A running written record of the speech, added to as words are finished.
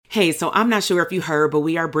Hey, so I'm not sure if you heard, but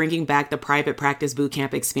we are bringing back the private practice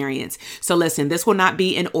bootcamp experience. So listen, this will not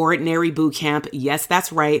be an ordinary bootcamp. Yes,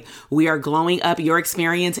 that's right. We are glowing up your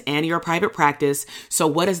experience and your private practice. So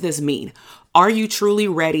what does this mean? Are you truly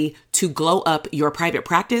ready to glow up your private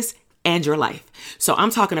practice and your life? So I'm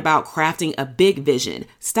talking about crafting a big vision.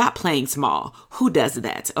 Stop playing small. Who does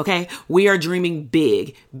that? Okay. We are dreaming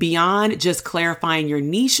big. Beyond just clarifying your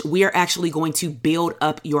niche, we are actually going to build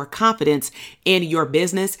up your confidence in your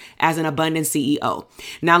business as an abundant CEO.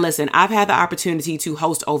 Now listen, I've had the opportunity to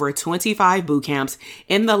host over 25 boot camps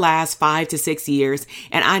in the last 5 to 6 years,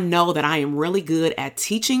 and I know that I am really good at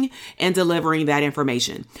teaching and delivering that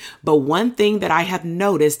information. But one thing that I have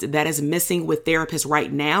noticed that is missing with therapists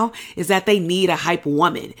right now is that they need a hype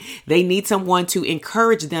woman. They need someone to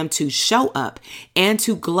encourage them to show up and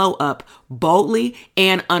to glow up boldly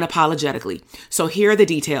and unapologetically. So here are the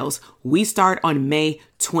details. We start on May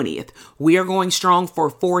 20th. We are going strong for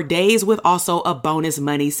 4 days with also a bonus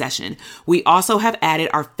money session. We also have added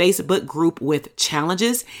our Facebook group with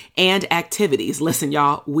challenges and activities. Listen,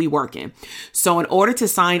 y'all, we working. So in order to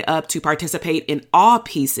sign up to participate in all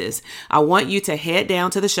pieces, I want you to head down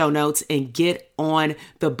to the show notes and get on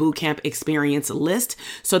the bootcamp experience list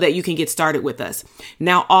so that you can get started with us.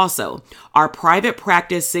 Now, also, our private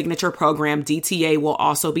practice signature program, DTA, will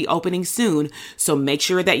also be opening soon. So make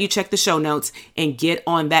sure that you check the show notes and get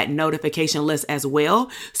on that notification list as well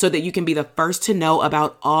so that you can be the first to know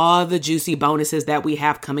about all the juicy bonuses that we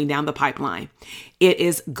have coming down the pipeline. It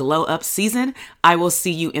is glow up season. I will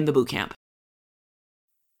see you in the bootcamp.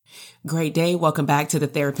 Great day. Welcome back to the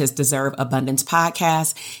Therapists Deserve Abundance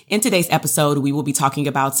podcast. In today's episode, we will be talking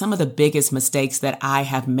about some of the biggest mistakes that I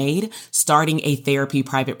have made starting a therapy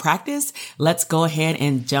private practice. Let's go ahead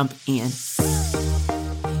and jump in.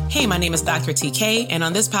 Hey, my name is Dr. TK, and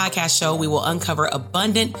on this podcast show, we will uncover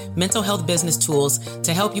abundant mental health business tools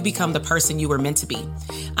to help you become the person you were meant to be.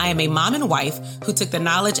 I am a mom and wife who took the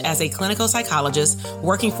knowledge as a clinical psychologist,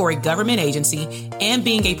 working for a government agency, and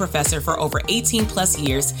being a professor for over 18 plus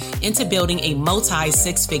years into building a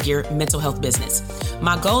multi-six-figure mental health business.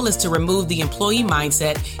 My goal is to remove the employee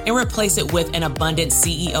mindset and replace it with an abundant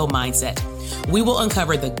CEO mindset. We will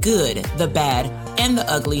uncover the good, the bad, and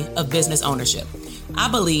the ugly of business ownership. I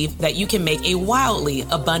believe that you can make a wildly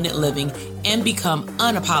abundant living and become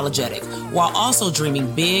unapologetic while also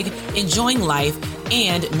dreaming big, enjoying life,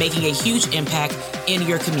 and making a huge impact in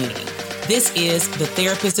your community. This is the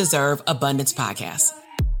Therapists Deserve Abundance podcast.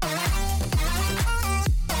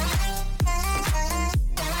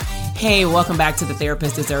 Hey, welcome back to the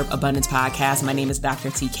Therapists Deserve Abundance podcast. My name is Dr.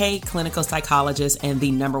 TK, clinical psychologist and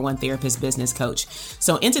the #1 therapist business coach.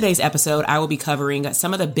 So in today's episode, I will be covering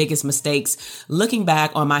some of the biggest mistakes looking back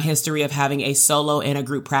on my history of having a solo and a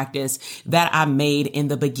group practice that I made in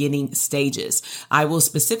the beginning stages. I will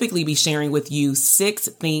specifically be sharing with you 6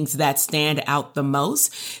 things that stand out the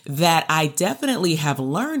most that I definitely have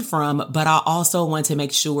learned from, but I also want to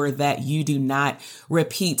make sure that you do not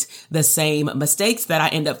repeat the same mistakes that I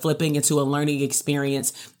end up flipping into a learning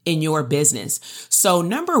experience in your business. So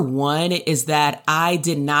number 1 is that I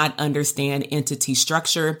did not understand entity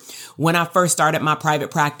structure. When I first started my private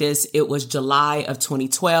practice, it was July of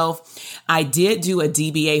 2012. I did do a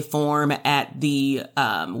DBA form at the,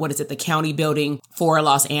 the county building for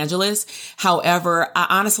Los Angeles. However, I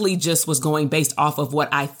honestly just was going based off of what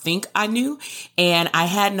I think I knew, and I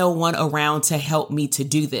had no one around to help me to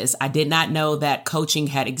do this. I did not know that coaching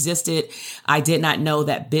had existed. I did not know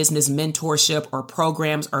that business mentorship or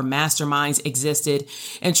programs or masterminds existed.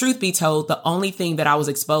 And truth be told, the only thing that I was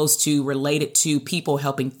exposed to related to people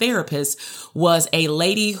helping therapists was a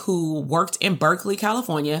lady who worked in Berkeley,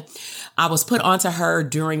 California. I was put onto her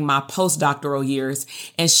during my postdoctoral years,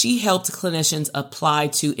 and she helped clinicians apply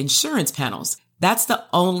to insurance panels. That's the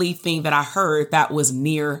only thing that I heard that was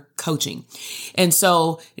near coaching. And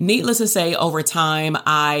so needless to say, over time,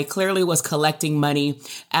 I clearly was collecting money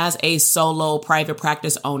as a solo private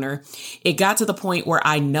practice owner. It got to the point where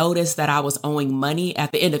I noticed that I was owing money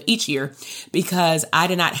at the end of each year because I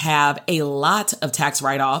did not have a lot of tax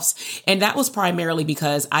write-offs. And that was primarily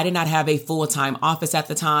because I did not have a full-time office at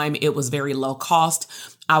the time. It was very low cost.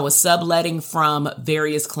 I was subletting from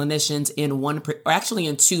various clinicians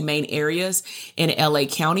in 2 main areas in LA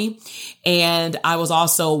County. And I was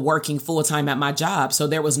also working full time at my job. So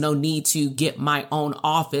there was no need to get my own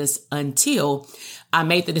office until I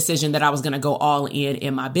made the decision that I was going to go all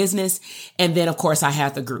in my business. And then, of course, I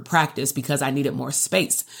had the group practice because I needed more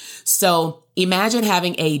space. So imagine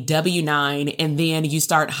having a W-9 and then you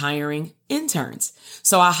start hiring interns.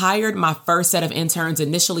 So I hired my first set of interns.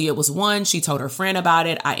 Initially, it was one. She told her friend about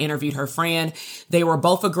it. I interviewed her friend. They were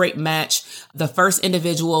both a great match. The first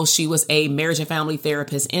individual, she was a marriage and family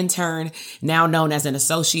therapist intern, now known as an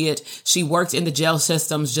associate. She worked in the jail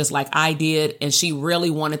systems just like I did, and she really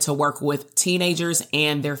wanted to work with teenagers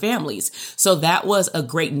and their families. So that was a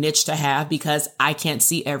great niche to have because I can't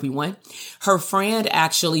see everyone. Her friend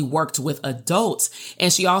actually worked with adults,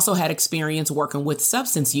 and she also had experience working with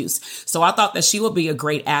substance use. So I thought that she would be a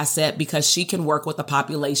great asset because she can work with a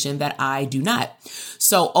population that I do not.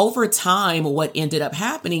 So over time, what ended up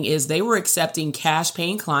happening is they were accepting cash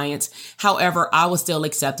paying clients. However, I was still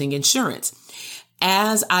accepting insurance.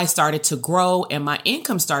 As I started to grow and my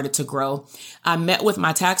income started to grow, I met with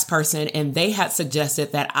my tax person and they had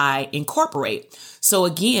suggested that I incorporate. So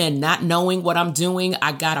again, not knowing what I'm doing,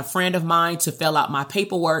 I got a friend of mine to fill out my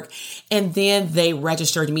paperwork and then they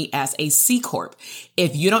registered me as a C Corp.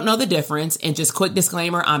 If you don't know the difference, and just quick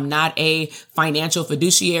disclaimer, I'm not a financial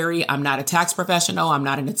fiduciary. I'm not a tax professional. I'm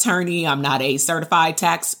not an attorney. I'm not a certified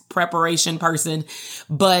tax preparation person,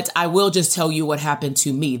 but I will just tell you what happened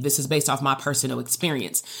to me. This is based off my personal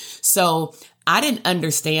experience. So I didn't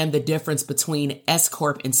understand the difference between S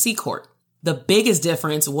Corp and C Corp. The biggest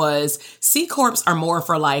difference was C Corps are more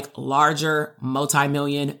for like larger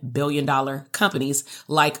multi-million, billion-dollar companies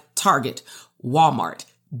like Target, Walmart,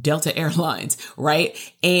 Delta Airlines, right?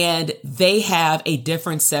 And they have a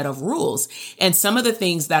different set of rules. And some of the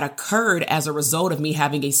things that occurred as a result of me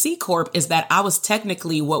having a C Corp is that I was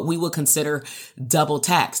technically what we would consider double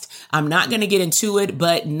taxed. I'm not going to get into it,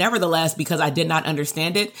 but nevertheless, because I did not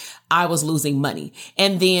understand it, I was losing money.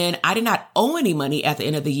 And then I did not owe any money at the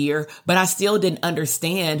end of the year, but I still didn't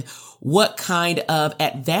understand what kind of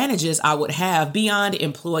advantages I would have beyond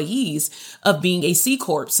employees of being a C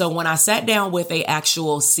Corp. So when I sat down with a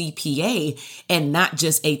actual CPA and not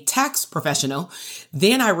just a tax professional,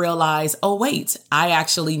 then I realized, oh, wait, I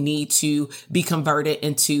actually need to be converted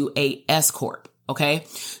into a S Corp. Okay.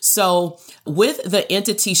 So with the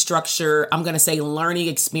entity structure, I'm going to say learning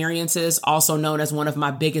experiences, also known as one of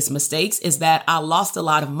my biggest mistakes, is that I lost a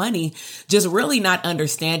lot of money just really not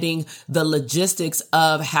understanding the logistics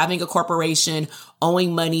of having a corporation,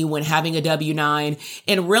 owing money when having a W-9,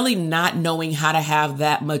 and really not knowing how to have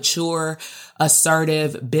that mature,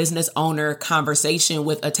 assertive business owner conversation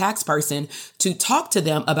with a tax person to talk to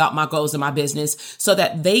them about my goals in my business so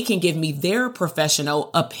that they can give me their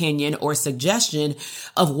professional opinion or suggestion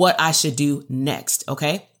of what I should do next.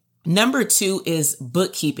 Okay. Number 2 is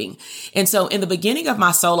bookkeeping. And so in the beginning of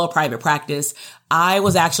my solo private practice, I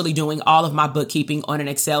was actually doing all of my bookkeeping on an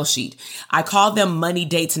Excel sheet. I called them money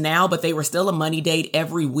dates now, but they were still a money date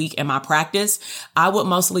every week in my practice. I would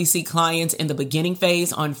mostly see clients in the beginning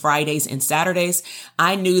phase on Fridays and Saturdays.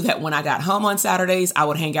 I knew that when I got home on Saturdays, I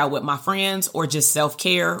would hang out with my friends or just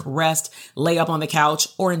self-care, rest, lay up on the couch,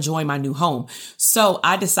 or enjoy my new home. So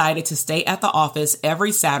I decided to stay at the office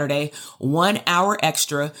every Saturday, 1 hour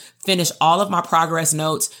extra, finish all of my progress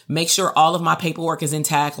notes, make sure all of my paperwork is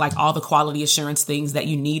intact, like all the quality assurance things that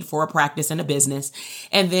you need for a practice and a business.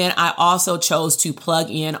 And then I also chose to plug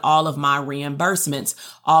in all of my reimbursements,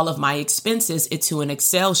 all of my expenses into an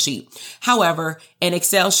Excel sheet. However, an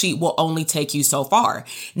Excel sheet will only take you so far.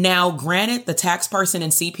 Now, granted, the tax person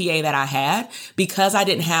and CPA that I had, because I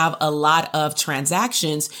didn't have a lot of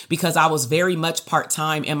transactions, because I was very much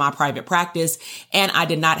part-time in my private practice and I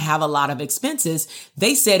did not have a lot of expenses,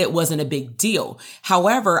 they said it wasn't a big deal.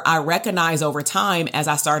 However, I recognized over time as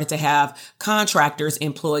I started to have contractors,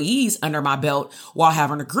 employees under my belt while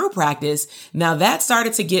having a group practice, now that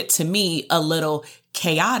started to get to me a little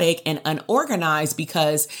chaotic and unorganized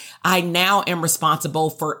because I now am responsible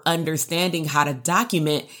for understanding how to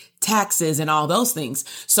document taxes and all those things.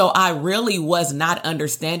 So I really was not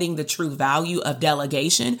understanding the true value of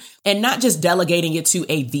delegation, and not just delegating it to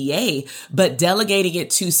a VA, but delegating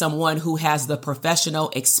it to someone who has the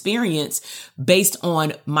professional experience based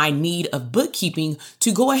on my need of bookkeeping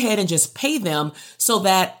to go ahead and just pay them so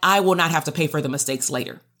that I will not have to pay for the mistakes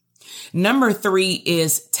later. Number 3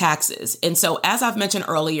 is taxes. And so as I've mentioned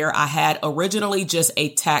earlier, I had originally just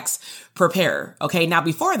a tax preparer. Okay. Now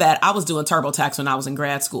before that, I was doing TurboTax when I was in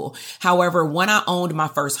grad school. However, when I owned my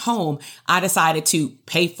first home, I decided to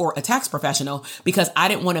pay for a tax professional because I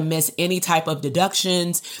didn't want to miss any type of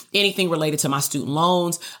deductions, anything related to my student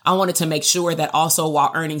loans. I wanted to make sure that also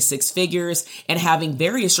while earning 6 figures and having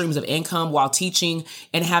various streams of income while teaching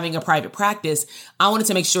and having a private practice, I wanted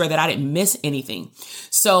to make sure that I didn't miss anything.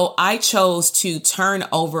 So I chose to turn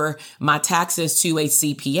over my taxes to a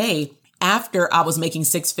CPA after I was making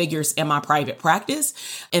six figures in my private practice.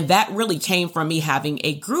 And that really came from me having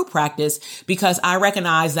a group practice because I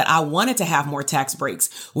recognized that I wanted to have more tax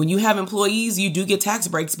breaks. When you have employees, you do get tax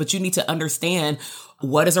breaks, but you need to understand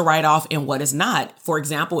what is a write-off and what is not. For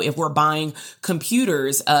example, if we're buying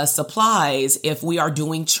computers, supplies, if we are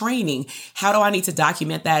doing training, how do I need to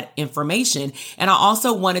document that information? And I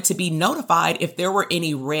also wanted to be notified if there were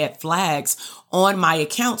any red flags on my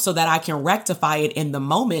account so that I can rectify it in the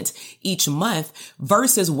moment each month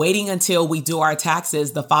versus waiting until we do our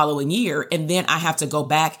taxes the following year. And then I have to go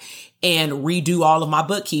back and redo all of my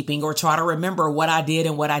bookkeeping or try to remember what I did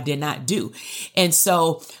and what I did not do. And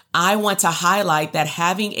so I want to highlight that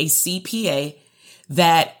having a CPA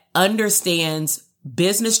that understands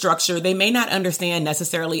business structure, they may not understand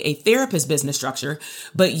necessarily a therapist business structure,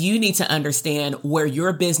 but you need to understand where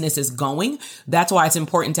your business is going. That's why it's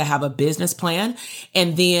important to have a business plan.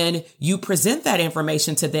 And then you present that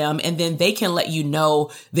information to them, and then they can let you know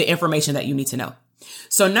the information that you need to know.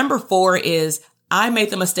 So number 4 is I made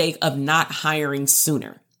the mistake of not hiring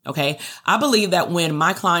sooner. Okay. I believe that when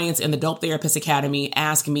my clients in the Dope Therapist Academy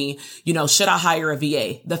ask me, should I hire a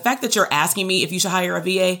VA? The fact that you're asking me if you should hire a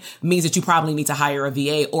VA means that you probably need to hire a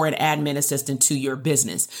VA or an admin assistant to your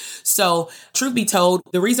business. So truth be told,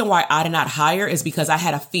 the reason why I did not hire is because I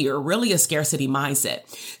had a fear, really a scarcity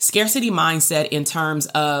mindset in terms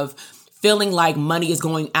of feeling like money is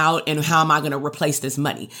going out and how am I going to replace this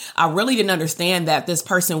money? I really didn't understand that this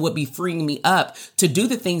person would be freeing me up to do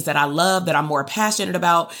the things that I love, that I'm more passionate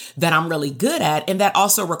about, that I'm really good at. And that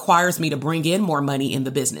also requires me to bring in more money in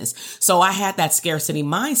the business. So I had that scarcity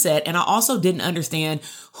mindset. And I also didn't understand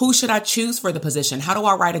who should I choose for the position? How do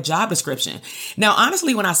I write a job description? Now,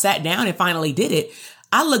 honestly, when I sat down and finally did it,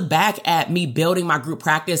 I look back at me building my group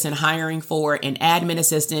practice and hiring for an admin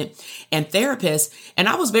assistant and therapist, and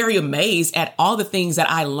I was very amazed at all the things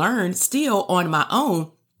that I learned still on my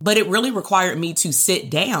own, but it really required me to sit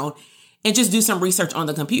down and just do some research on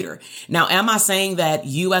the computer. Now, am I saying that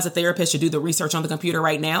you as a therapist should do the research on the computer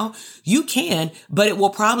right now? You can, but it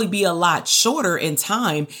will probably be a lot shorter in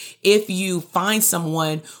time if you find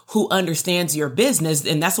someone who understands your business.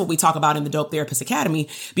 And that's what we talk about in the Dope Therapist Academy,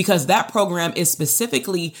 because that program is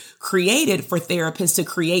specifically created for therapists to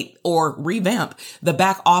create or revamp the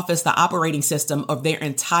back office, the operating system of their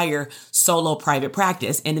entire solo private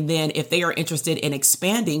practice. And then if they are interested in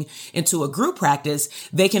expanding into a group practice,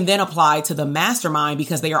 they can then apply to the mastermind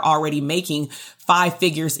because they are already making 5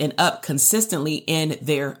 figures and up consistently in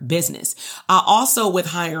their business. I also with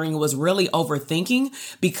hiring was really overthinking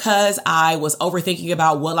because I was overthinking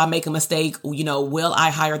about, will I make a mistake? Will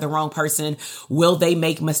I hire the wrong person? Will they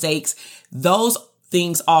make mistakes? Those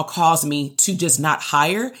things all caused me to just not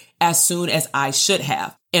hire as soon as I should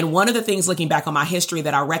have. And one of the things looking back on my history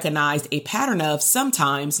that I recognized a pattern of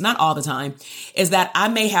sometimes, not all the time, is that I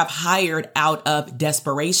may have hired out of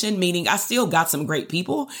desperation, meaning I still got some great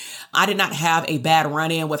people. I did not have a bad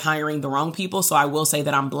run-in with hiring the wrong people. So I will say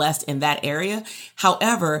that I'm blessed in that area.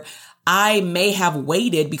 However, I may have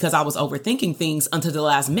waited because I was overthinking things until the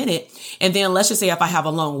last minute. And then let's just say if I have a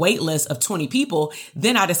long wait list of 20 people,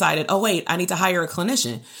 then I decided, oh, wait, I need to hire a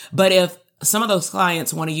clinician. But if some of those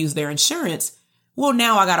clients want to use their insurance, well,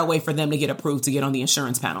 now I got to wait for them to get approved to get on the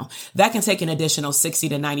insurance panel. That can take an additional 60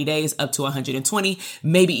 to 90 days, up to 120,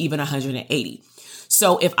 maybe even 180.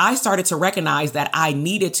 So if I started to recognize that I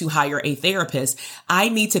needed to hire a therapist, I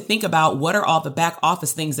need to think about what are all the back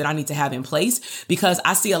office things that I need to have in place, because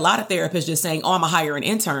I see a lot of therapists just saying, oh, I'm going to hire an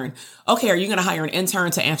intern. Okay, are you going to hire an intern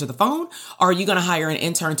to answer the phone? Or are you going to hire an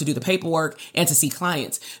intern to do the paperwork and to see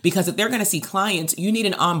clients? Because if they're going to see clients, you need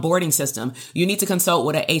an onboarding system. You need to consult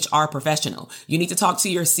with an HR professional. You need to talk to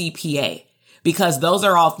your CPA. Because those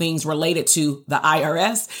are all things related to the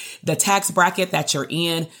IRS, the tax bracket that you're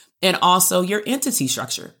in, and also your entity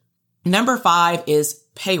structure. Number 5 is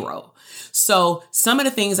payroll. So some of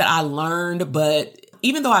the things that I learned, but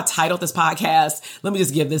even though I titled this podcast, let me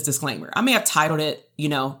just give this disclaimer. I may have titled it,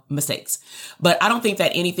 mistakes, but I don't think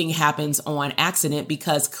that anything happens on accident,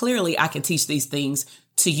 because clearly I can teach these things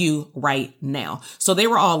to you right now. So they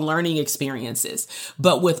were all learning experiences.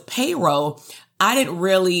 But with payroll, I didn't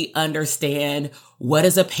really understand what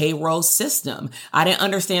is a payroll system. I didn't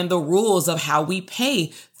understand the rules of how we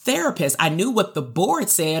pay therapists. I knew what the board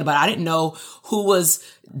said, but I didn't know who was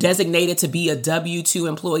designated to be a W-2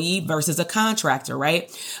 employee versus a contractor, right?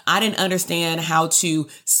 I didn't understand how to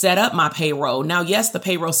set up my payroll. Now, yes, the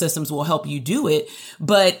payroll systems will help you do it,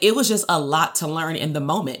 but it was just a lot to learn in the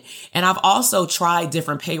moment. And I've also tried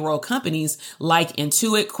different payroll companies like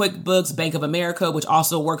Intuit, QuickBooks, Bank of America, which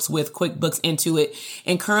also works with QuickBooks Intuit.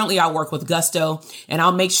 And currently I work with Gusto, and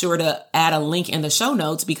I'll make sure to add a link in the show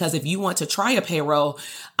notes because if you want to try a payroll,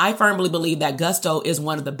 I firmly believe that Gusto is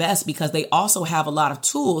one of the best because they also have a lot of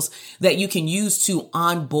tools that you can use to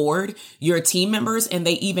onboard your team members. And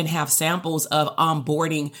they even have samples of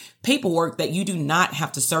onboarding paperwork that you do not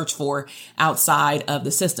have to search for outside of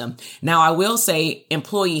the system. Now, I will say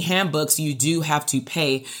employee handbooks, you do have to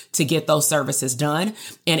pay to get those services done.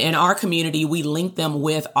 And in our community, we link them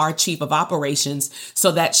with our chief of operations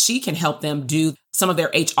so that she can help them do some of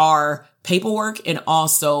their HR paperwork and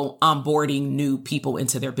also onboarding new people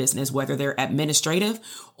into their business, whether they're administrative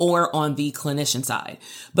or on the clinician side.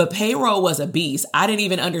 But payroll was a beast. I didn't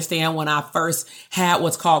even understand when I first had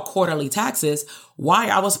what's called quarterly taxes, why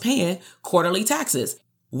I was paying quarterly taxes.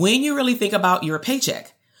 When you really think about your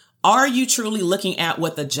paycheck, are you truly looking at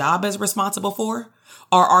what the job is responsible for?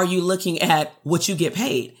 Or are you looking at what you get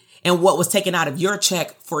paid and what was taken out of your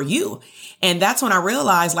check for you? And that's when I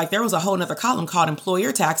realized like there was a whole nother column called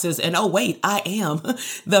employer taxes. And oh, wait, I am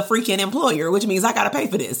the freaking employer, which means I got to pay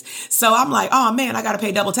for this. So I'm like, oh man, I got to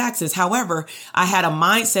pay double taxes. However, I had a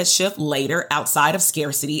mindset shift later outside of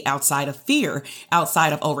scarcity, outside of fear,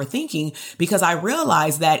 outside of overthinking, because I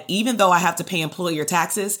realized that even though I have to pay employer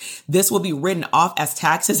taxes, this will be written off as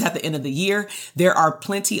taxes at the end of the year. There are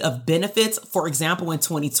plenty of benefits. For example, in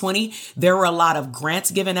 2020, there were a lot of grants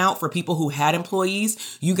given out for people who had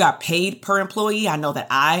employees. You got paid per employee. I know that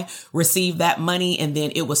I received that money and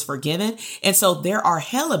then it was forgiven. And so there are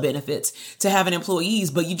hella benefits to having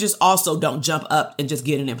employees, but you just also don't jump up and just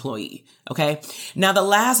get an employee. Okay. Now, the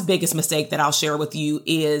last biggest mistake that I'll share with you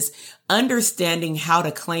is understanding how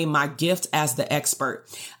to claim my gift as the expert.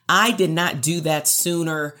 I did not do that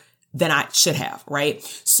sooner than I should have, right?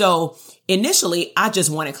 So initially, I just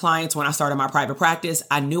wanted clients when I started my private practice.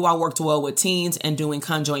 I knew I worked well with teens and doing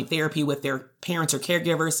conjoint therapy with their parents or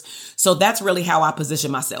caregivers. So that's really how I position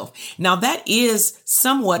myself. Now, that is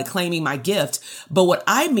somewhat claiming my gift, but what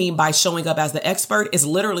I mean by showing up as the expert is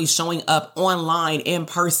literally showing up online, in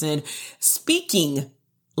person, speaking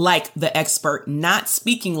like the expert, not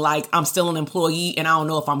speaking like I'm still an employee and I don't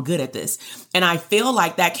know if I'm good at this. And I feel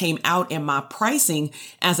like that came out in my pricing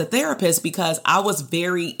as a therapist because I was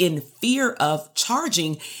very in fear of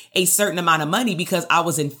charging a certain amount of money because I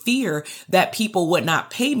was in fear that people would not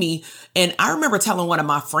pay me. And I remember telling one of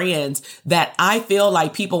my friends that I feel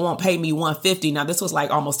like people won't pay me $150. Now, this was like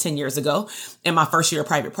almost 10 years ago in my first year of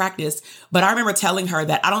private practice. But I remember telling her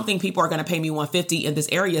that I don't think people are going to pay me $150 in this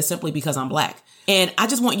area simply because I'm Black. And I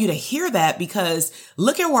just want you to hear that because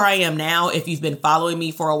look at where I am now. If you've been following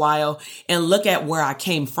me for a while and look at where I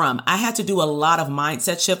came from, I had to do a lot of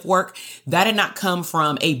mindset shift work. That did not come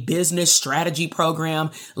from a business strategy program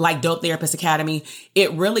like Dope Therapist Academy.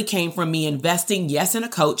 It really came from me investing, yes, in a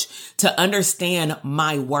coach to understand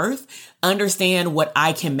my worth, understand what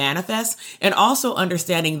I can manifest, and also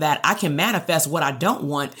understanding that I can manifest what I don't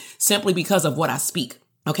want simply because of what I speak.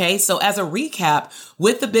 Okay, so as a recap,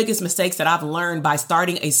 with the biggest mistakes that I've learned by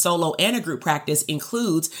starting a solo and a group practice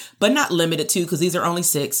includes, but not limited to, because these are only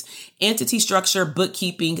 6, entity structure,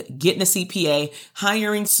 bookkeeping, getting a CPA,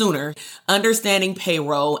 hiring sooner, understanding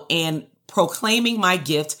payroll, and proclaiming my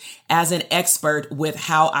gift as an expert with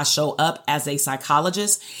how I show up as a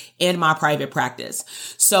psychologist in my private practice.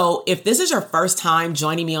 So if this is your first time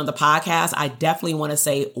joining me on the podcast, I definitely want to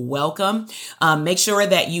say welcome. Make sure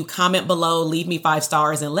that you comment below, leave me 5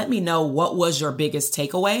 stars, and let me know what was your biggest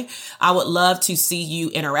takeaway. I would love to see you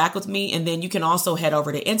interact with me. And then you can also head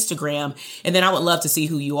over to Instagram, and then I would love to see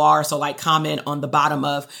who you are. So like comment on the bottom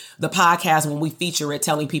of the podcast when we feature it,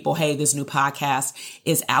 telling people, hey, this new podcast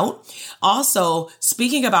is out. Also,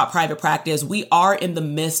 speaking about private practice, we are in the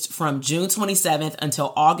midst from June 27th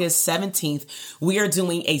until August 17th. We are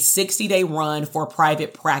doing a 60-day run for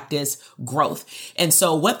private practice growth. And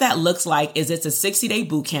so what that looks like is it's a 60-day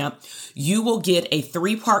boot camp. You will get a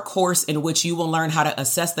 3-part course in which you will learn how to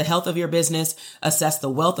assess the health of your business, assess the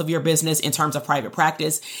wealth of your business in terms of private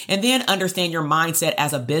practice, and then understand your mindset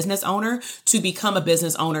as a business owner to become a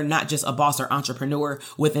business owner, not just a boss or entrepreneur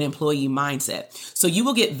with an employee mindset. So you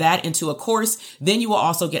will get that into a course. Then you will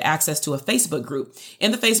also get access to a Facebook group.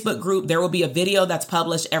 In the Facebook group, there will be a video that's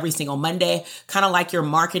published every single Monday, kind of like your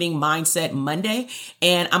marketing mindset Monday.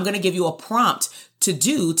 And I'm going to give you a prompt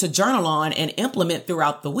to journal on and implement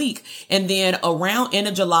throughout the week. And then around end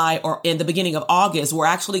of July or in the beginning of August, we're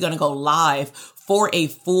actually going to go live for a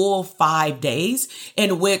full 5 days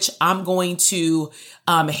in which I'm going to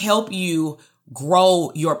help you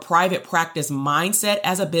grow your private practice mindset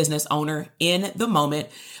as a business owner in the moment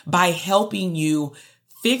by helping you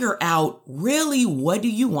figure out really what do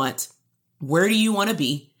you want? Where do you want to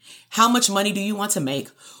be? How much money do you want to make?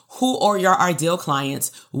 Who are your ideal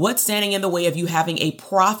clients? What's standing in the way of you having a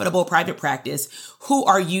profitable private practice? Who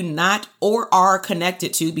are you not or are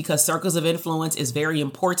connected to? Because circles of influence is very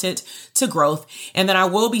important to growth. And then I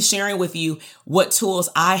will be sharing with you what tools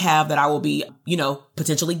I have that I will be,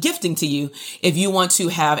 potentially gifting to you if you want to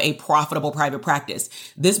have a profitable private practice.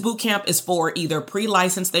 This bootcamp is for either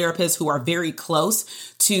pre-licensed therapists who are very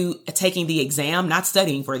close to taking the exam, not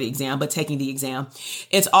studying for the exam, but taking the exam.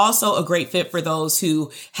 It's also a great fit for those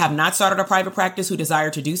who have not started a private practice who desire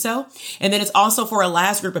to do so. And then it's also for a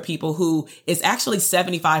last group of people who is actually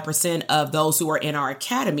 75% of those who are in our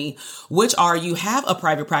academy, which are you have a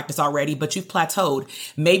private practice already, but you've plateaued.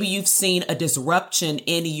 Maybe you've seen a disruption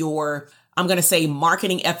in your, I'm going to say,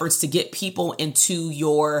 marketing efforts to get people into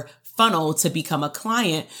your funnel to become a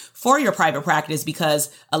client for your private practice,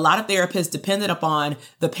 because a lot of therapists depended upon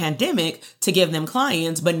the pandemic to give them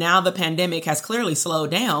clients. But now the pandemic has clearly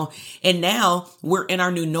slowed down. And now we're in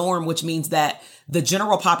our new norm, which means that the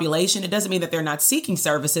general population, it doesn't mean that they're not seeking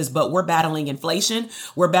services, but we're battling inflation.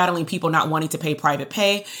 We're battling people not wanting to pay private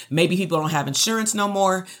pay. Maybe people don't have insurance no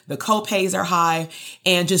more. The co-pays are high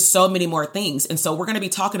and just so many more things. And so we're going to be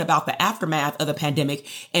talking about the aftermath of the pandemic.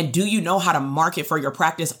 And do you know how to market for your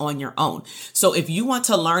practice on your own? So if you want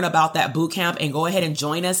to learn about that bootcamp and go ahead and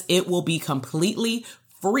join us, it will be completely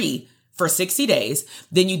free for 60 days,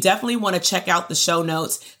 then you definitely want to check out the show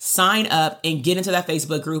notes, sign up and get into that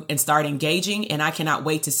Facebook group and start engaging. And I cannot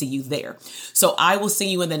wait to see you there. So I will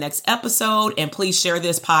see you in the next episode, and please share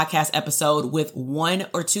this podcast episode with 1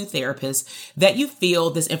 or 2 therapists that you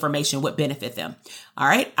feel this information would benefit them. All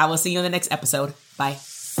right. I will see you in the next episode. Bye.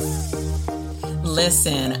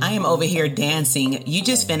 Listen, I am over here dancing. You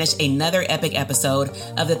just finished another epic episode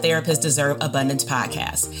of the Therapists Deserve Abundance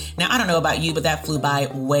podcast. Now, I don't know about you, but that flew by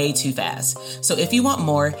way too fast. So if you want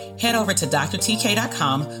more, head over to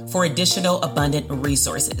drtk.com for additional abundant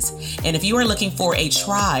resources. And if you are looking for a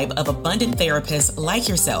tribe of abundant therapists like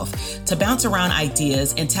yourself to bounce around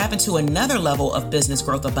ideas and tap into another level of business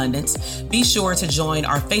growth abundance, be sure to join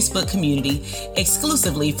our Facebook community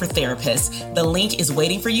exclusively for therapists. The link is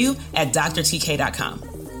waiting for you at drtk.com.